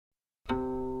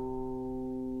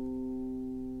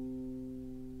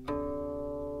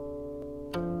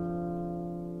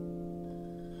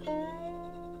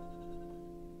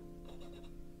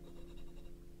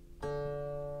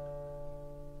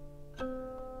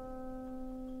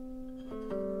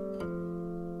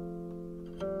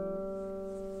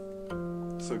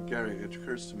So Gary, it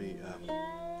occurs to me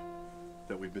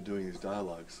that we've been doing these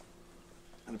dialogues,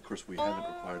 and of course we haven't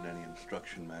required any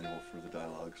instruction manual for the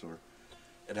dialogues, or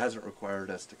it hasn't required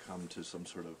us to come to some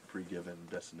sort of pre-given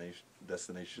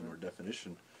destination or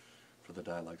definition for the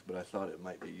dialogues, but I thought it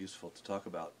might be useful to talk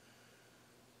about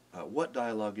what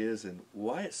dialogue is and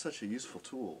why it's such a useful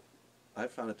tool. I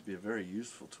found it to be a very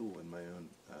useful tool in my own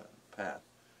path,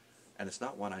 and it's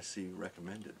not one I see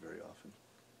recommended very often.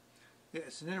 Yeah,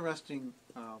 it's an interesting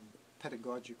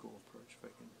pedagogical approach, if I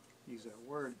can use that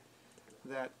word,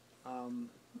 that I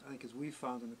think as we've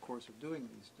found in the course of doing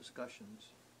these discussions,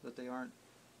 that they aren't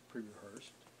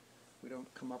pre-rehearsed. We don't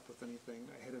come up with anything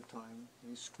ahead of time,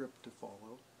 any script to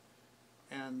follow.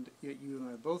 And yet you and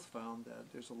I both found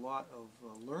that there's a lot of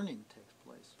learning takes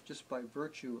place just by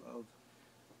virtue of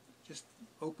just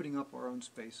opening up our own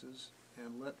spaces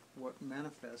and let what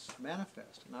manifests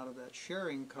manifest. And out of that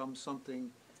sharing comes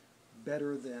something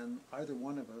better than either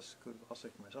one of us could. I'll say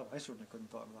for myself, I certainly couldn't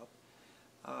thought it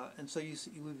up. And so you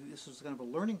see, this is kind of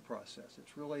a learning process.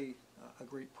 It's really a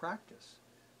great practice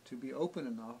to be open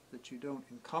enough that you don't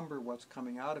encumber what's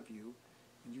coming out of you,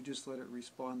 and you just let it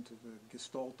respond to the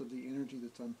gestalt of the energy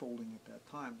that's unfolding at that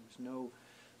time. There's no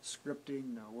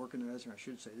scripting, no organizing, I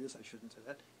should say this, I shouldn't say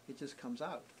that. It just comes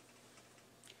out.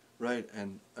 Right,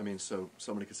 and I mean, so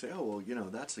somebody could say, oh, well, you know,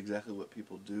 that's exactly what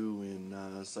people do in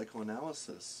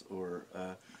psychoanalysis, or,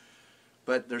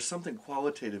 but there's something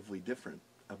qualitatively different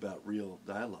about real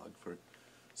dialogue.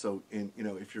 So,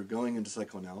 if you're going into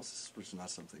psychoanalysis, which is not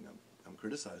something I'm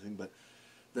criticizing, but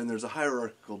then there's a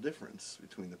hierarchical difference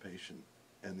between the patient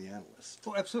and the analyst.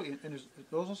 Oh, absolutely, and there's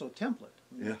also a template.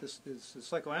 I mean, Yeah. The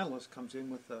psychoanalyst comes in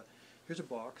with, here's a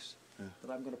box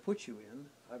that I'm going to put you in.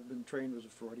 I've been trained as a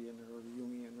Freudian or a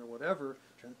Jungian or whatever,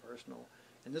 transpersonal,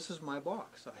 and this is my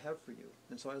box I have for you.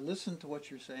 And so I listen to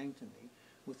what you're saying to me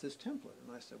with this template,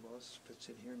 and I said, well, this fits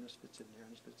in here, and this fits in there,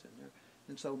 and this fits in there.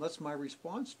 And so that's my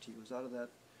response to you, is out of that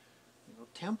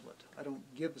template. I don't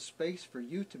give the space for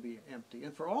you to be empty,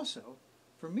 and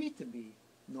for me to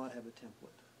not have a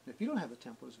template. If you don't have a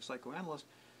template as a psychoanalyst,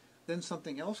 then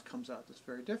something else comes out that's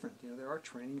very different. There are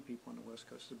training people on the West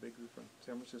Coast, a big group in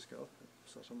San Francisco,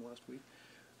 I saw some last week,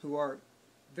 who are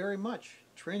very much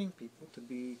training people to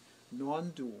be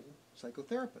non-dual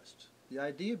psychotherapists. The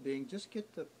idea being just get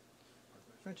out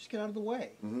of the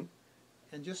way. Mm-hmm.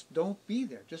 And just don't be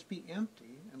there. Just be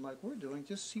empty, and like we're doing,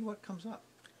 just see what comes up.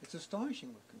 It's astonishing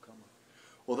what can come up.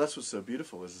 Well, that's what's so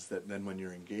beautiful is that then when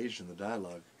you're engaged in the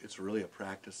dialogue, it's really a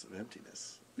practice of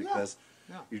emptiness, because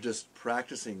you're just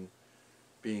practicing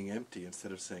being empty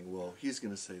instead of saying, well, he's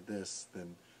going to say this,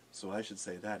 then so I should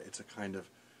say that. It's a kind of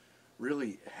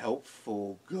really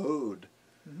helpful goad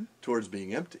towards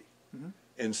being empty,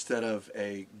 instead of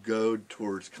a goad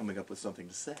towards coming up with something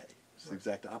to say. It's the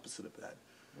exact opposite of that.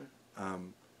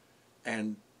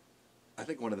 And I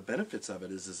think one of the benefits of it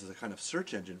is a kind of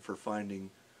search engine for finding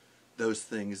those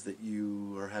things that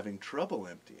you are having trouble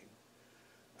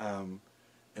emptying.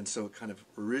 And so it kind of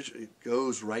it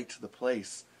goes right to the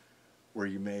place where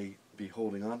you may be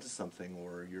holding on to something,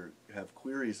 or you have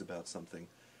queries about something,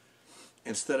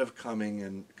 instead of coming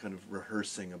and kind of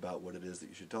rehearsing about what it is that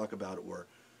you should talk about, or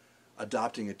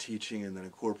adopting a teaching and then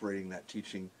incorporating that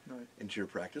teaching into your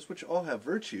practice, which all have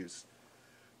virtues.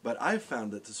 But I've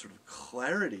found that the sort of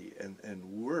clarity and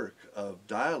work of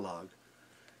dialogue,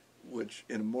 which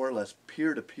in a more or less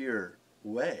peer-to-peer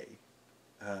way,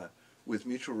 with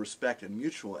mutual respect and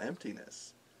mutual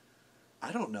emptiness,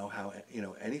 I don't know how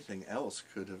anything else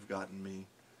could have gotten me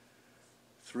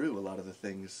through a lot of the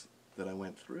things that I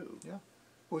went through. Yeah.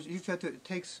 Well, it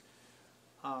takes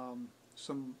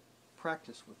some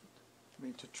practice with it. I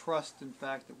mean, to trust, in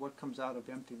fact, that what comes out of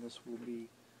emptiness will be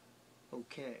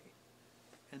okay.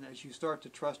 And as you start to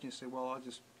trust, and you say, well,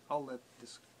 I'll let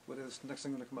this, whatever this next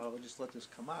thing going to come out, I'll just let this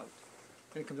come out.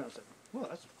 And it comes out and say, well,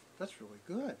 that's really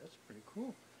good. That's pretty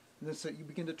cool. And then so you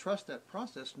begin to trust that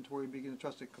process until where you begin to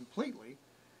trust it completely,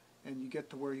 and you get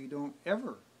to where you don't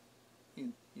ever,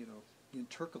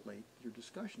 intercalate your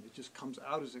discussion. It just comes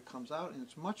out as it comes out, and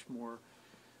it's much more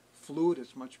fluid.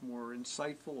 It's much more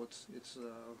insightful. It's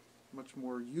much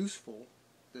more useful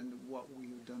than what we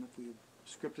have done if we had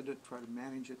scripted it, try to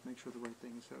manage it, make sure the right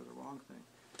thing is said or the wrong thing.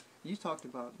 You talked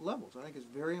about levels. I think it's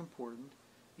very important,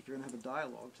 if you're going to have a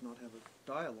dialogue, to not have a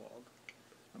dialogue.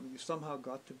 I mean, you somehow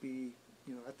got to be,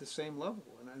 at the same level,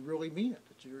 and I really mean it,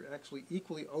 that you're actually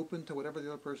equally open to whatever the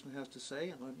other person has to say,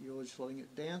 and you're just letting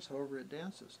it dance however it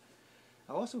dances.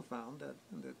 I also found that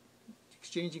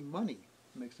exchanging money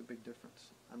makes a big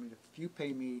difference. I mean, if you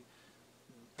pay me,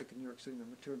 like in New York City,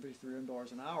 $250,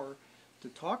 $300 an hour to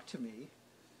talk to me,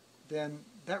 then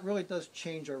that really does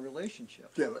change our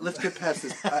relationship. Yeah, but let's get past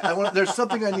this. I want. There's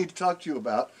something I need to talk to you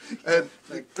about. And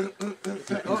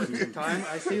Time.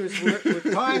 I see.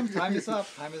 With time. Time is up.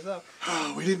 Time is up.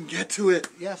 oh, we didn't get to it.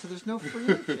 Yeah. So there's no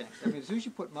free exchange. I mean, as soon as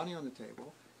you put money on the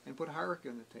table and put hierarchy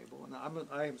on the table, and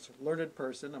I am a learned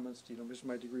person. This is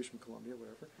my degrees from Columbia,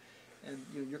 whatever,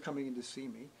 and you're coming in to see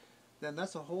me. Then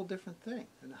that's a whole different thing.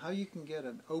 And how you can get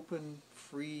an open,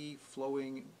 free,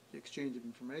 flowing exchange of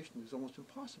information is almost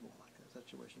impossible like that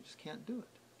situation. You just can't do it.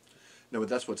 No, but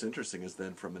that's what's interesting is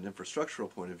then from an infrastructural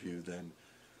point of view, then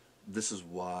this is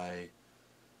why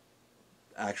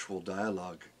actual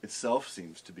dialogue itself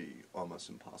seems to be almost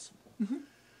impossible. Mm-hmm.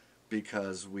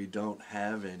 Because we don't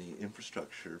have any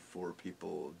infrastructure for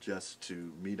people just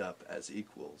to meet up as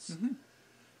equals, Mm-hmm.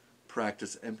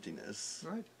 practice emptiness,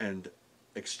 Right. and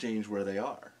exchange where they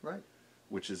are, Right.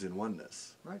 which is in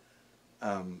oneness. Right.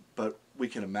 But we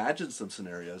can imagine some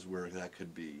scenarios where that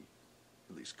could be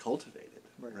at least cultivated,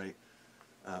 Right.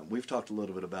 We've talked a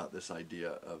little bit about this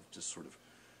idea of just sort of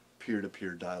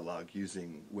peer-to-peer dialogue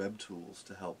using web tools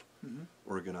to help Mm-hmm.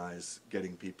 organize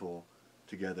getting people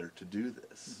together to do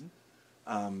this.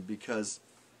 Mm-hmm. Because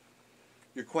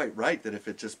you're quite right that if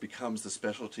it just becomes the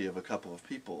specialty of a couple of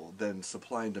people, then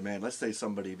supply and demand, let's say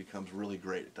somebody becomes really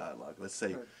great at dialogue. Let's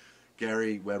say Right.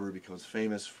 Gary Weber becomes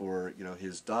famous for,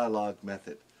 his dialogue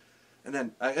method. And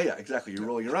then, yeah, exactly, you're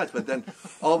rolling your eyes. But then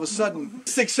all of a sudden,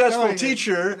 successful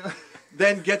teacher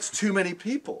then gets too many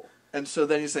people. And so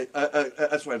then you say,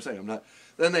 that's what I'm saying, I'm not.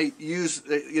 Then they use,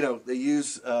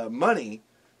 money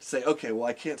to say, okay, well,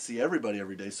 I can't see everybody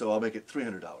every day, so I'll make it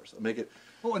 $300. I'll make it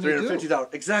and they do.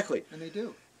 $350. Exactly. And they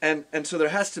do. And so there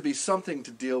has to be something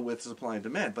to deal with supply and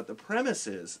demand. But the premise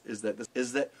is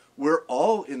that we're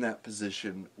all in that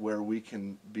position where we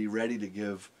can be ready to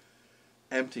give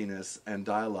emptiness and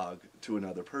dialogue to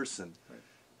another person, Right.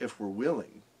 if we're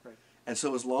willing. Right. And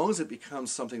so as long as it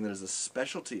becomes something that is a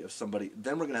specialty of somebody,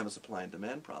 then we're going to have a supply and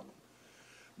demand problem.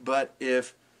 But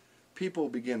if people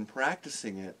begin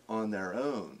practicing it on their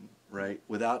own, right,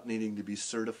 without needing to be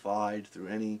certified through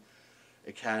any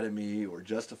academy or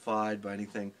justified by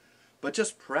anything, but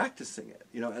just practicing it,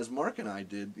 as Mark and I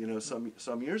did,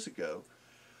 some years ago,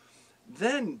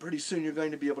 then pretty soon you're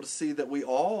going to be able to see that we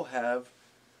all have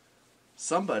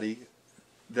somebody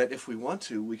that if we want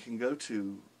to, we can go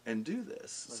to and do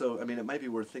this. Right. So, it might be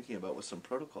worth thinking about what some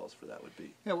protocols for that would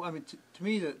be. Yeah, well, to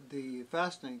me, the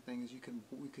fascinating thing is you can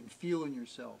feel in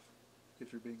yourself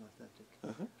if you're being authentic.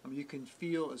 Uh-huh. You can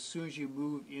feel as soon as you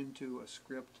move into a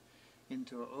script,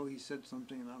 he said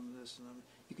something and I'm this and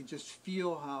you can just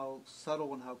feel how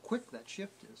subtle and how quick that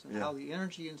shift is and how the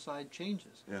energy inside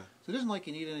changes. Yeah. So it isn't like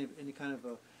you need any kind of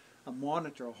a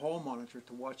monitor, a hall monitor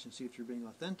to watch and see if you're being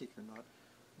authentic or not.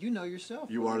 You know yourself.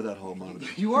 You are that hall monitor.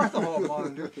 You are the hall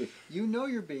monitor. You know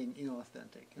you're being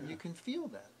inauthentic, and you can feel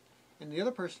that. And the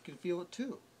other person can feel it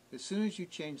too. As soon as you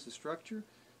change the structure,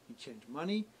 you change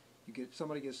money,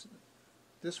 somebody gets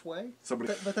this way.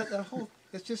 But that whole,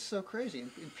 it's just so crazy.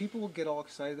 And people will get all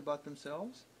excited about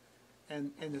themselves,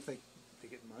 and if they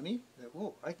get money,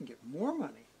 whoa, I can get more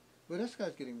money. Well, this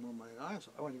guy's getting more money than I am,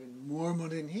 so I want even more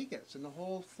money than he gets. And the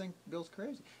whole thing goes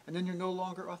crazy. And then you're no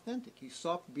longer authentic. You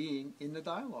stop being in the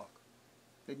dialogue.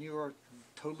 Then you are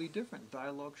totally different.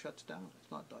 Dialogue shuts down. It's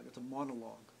not dialogue, it's a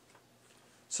monologue.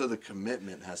 So the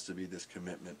commitment has to be this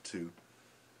commitment to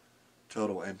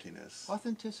total emptiness.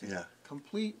 Authenticity. Yeah.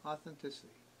 Complete authenticity.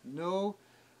 No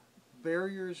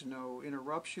barriers, no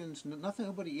interruptions, nothing,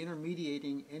 nobody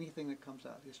intermediating anything that comes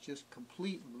out. It's just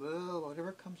complete,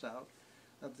 whatever comes out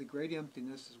of the great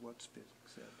emptiness is what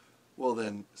Spivak said. Well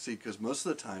then, see, because most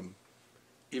of the time,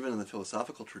 even in the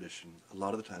philosophical tradition, a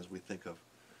lot of the times we think of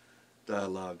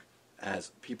dialogue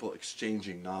as people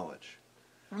exchanging knowledge.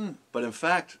 But in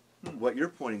fact, what you're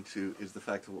pointing to is the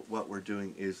fact that what we're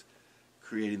doing is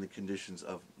creating the conditions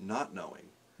of not knowing.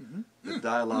 The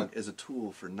dialogue is a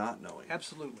tool for not knowing.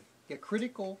 Absolutely. A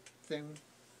critical thing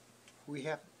we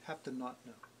have to not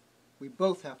know. We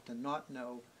both have to not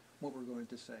know what we're going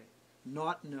to say.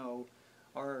 Not know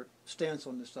our stance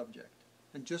on the subject.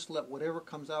 And just let whatever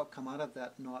comes out come out of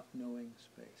that not knowing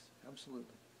space.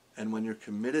 Absolutely. And when you're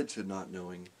committed to not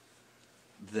knowing,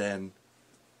 then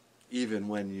even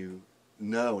when you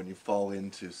know and you fall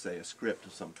into, say, a script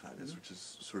of some kind, which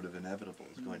is sort of inevitable,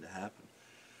 is going to happen,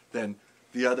 then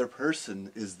the other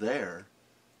person is there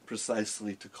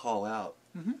precisely to call out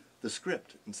the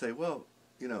script and say, well,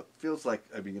 it feels like,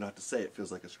 you don't have to say it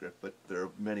feels like a script, but there are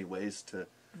many ways to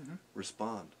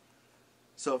respond.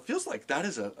 So it feels like that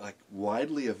is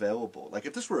widely available. Like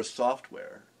if this were a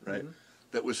software, right,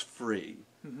 that was free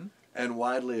and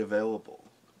widely available,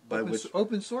 by which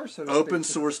open source, so to open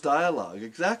speak. source dialogue,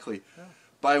 exactly, Yeah.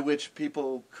 by which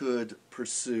people could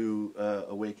pursue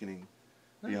awakening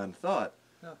Yeah. beyond thought,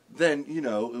 Yeah. then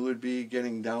it would be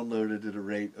getting downloaded at a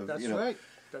rate of That's right.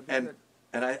 That'd be and good.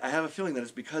 and I have a feeling that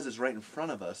it's because it's right in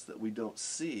front of us that we don't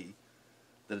see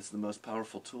that it's the most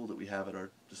powerful tool that we have at our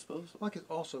disposal. Well, 'cause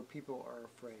also people are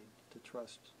afraid to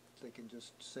trust. They can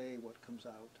just say what comes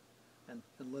out and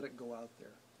let it go out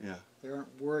there. Yeah. They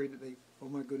aren't worried that oh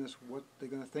my goodness, what they're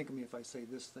going to think of me if I say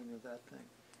this thing or that thing.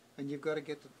 And you've got to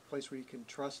get to the place where you can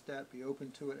trust that, be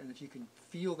open to it, and if you can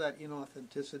feel that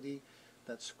inauthenticity,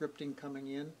 that scripting coming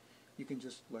in, you can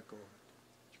just let go of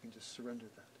it. You can just surrender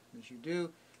that. And as you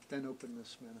do, then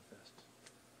openness manifests.